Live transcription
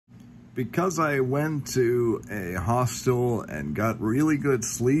because I went to a hostel and got really good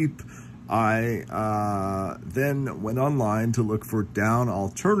sleep, I then went online to look for down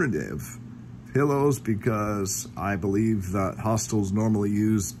alternative pillows because I believe that hostels normally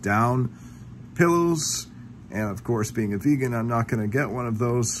use down pillows. And of course, being a vegan, I'm not going to get one of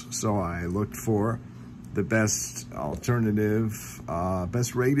those. So I looked for the best alternative,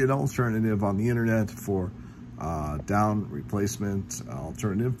 best rated alternative on the internet for down replacement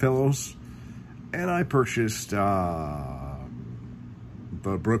alternative pillows. And I purchased the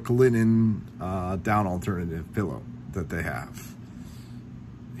Brooklinen down alternative pillow that they have.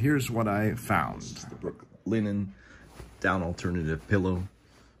 Here's what I found. The Brooklinen down alternative pillow.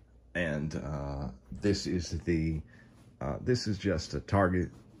 And this is just a Target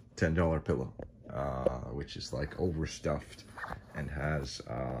 $10 pillow, which is like overstuffed and has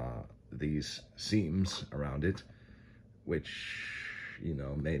these seams around it, which, you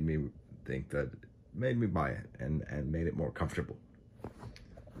know, made me buy it and made it more comfortable.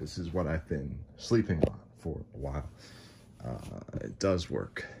 This is what I've been sleeping on for a while. It does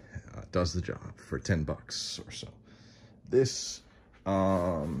work, does the job for 10 bucks or so.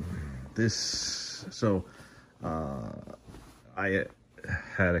 I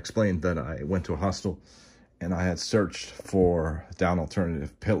had explained that I went to a hostel and I had searched for down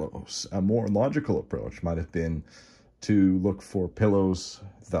alternative pillows. A more logical approach might have been to look for pillows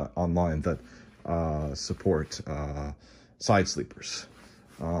that online that support side sleepers.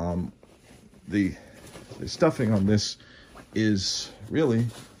 The stuffing on this is really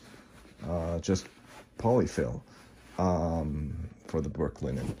just polyfill for the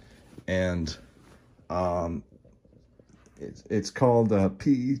Brooklinen, and it's called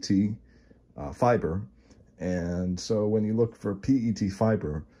PET fiber. And so when you look for PET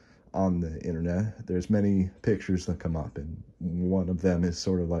fiber on the internet, there's many pictures that come up, and one of them is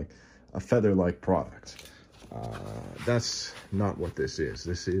sort of like a feather-like product. That's not what this is.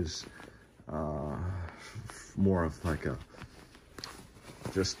 This is more of like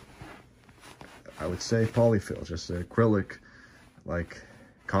I would say polyfill, just an acrylic, like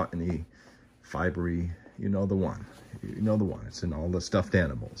cottony, fibery, you know the one. You know the one. It's in all the stuffed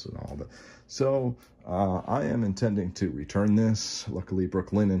animals and all the... So I am intending to return this. Luckily,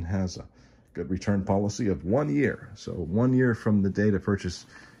 Brooklinen has a good return policy of 1 year. So 1 year from the date of purchase,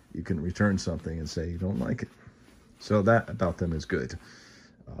 you can return something and say you don't like it. So that about them is good.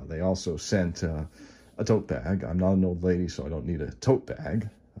 They also sent a tote bag. I'm not an old lady, so I don't need a tote bag.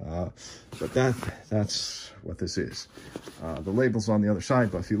 But that's what this is. The label's on the other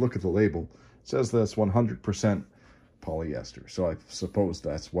side, but if you look at the label, it says that's 100% polyester. So I suppose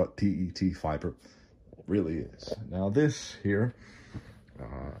that's what PET fiber really is. Now this here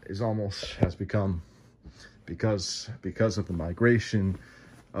has become, because of the migration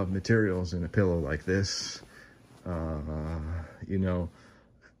of materials in a pillow like this,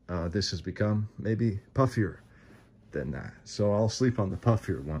 this has become maybe puffier than that. So I'll sleep on the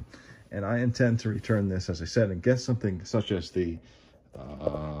puffier one. And I intend to return this, as I said, and get something such as the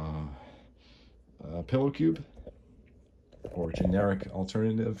pillow cube, or generic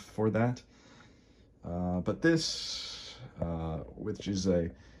alternative for that. But this, which is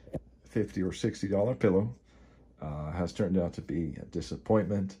a $50 or $60 pillow, has turned out to be a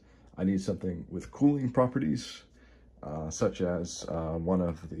disappointment. I need something with cooling properties, such as one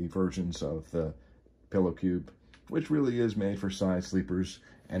of the versions of the pillow cube, which really is made for side sleepers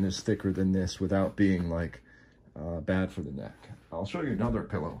and is thicker than this without being like bad for the neck. I'll show you another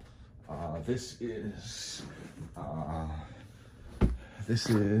pillow. This is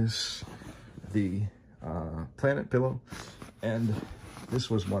the Planet pillow, and this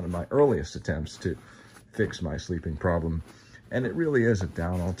was one of my earliest attempts to fix my sleeping problem, and it really is a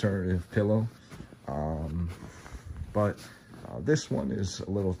down alternative pillow, but this one is a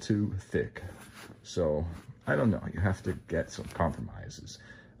little too thick, so I don't know, you have to get some compromises,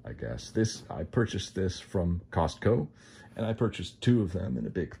 I guess. I purchased this from Costco, and I purchased 2 of them in a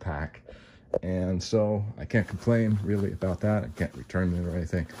big pack, and so I can't complain really about that. I can't return it or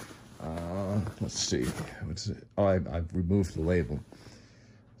anything. Let's see, what's it? Oh, I've removed the label,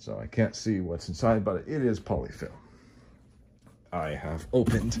 so I can't see what's inside, but it is polyfill. I have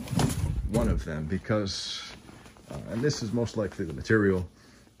opened one of them because, and this is most likely the material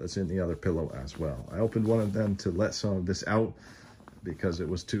that's in the other pillow as well. I opened one of them to let some of this out because it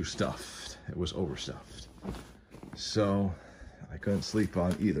was too stuffed. It was overstuffed. So I couldn't sleep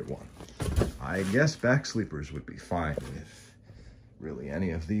on either one. I guess back sleepers would be fine with really any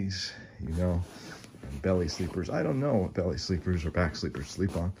of these, you know, and belly sleepers. I don't know what belly sleepers or back sleepers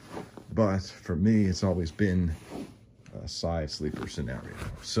sleep on, but for me, it's always been a side sleeper scenario.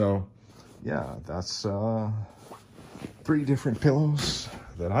 So yeah, that's 3 different pillows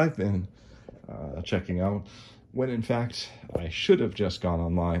that I've been checking out, when in fact I should have just gone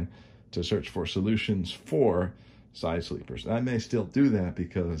online to search for solutions for side sleepers. And I may still do that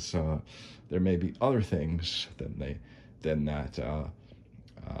because there may be other things than that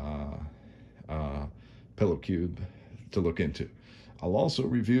pillow cube to look into. I'll also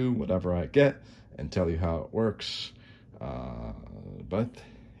review whatever I get and tell you how it works. But,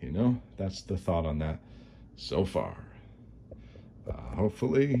 you know, that's the thought on that so far.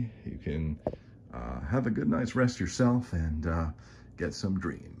 Hopefully you can have a good night's rest yourself and get some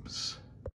dreams.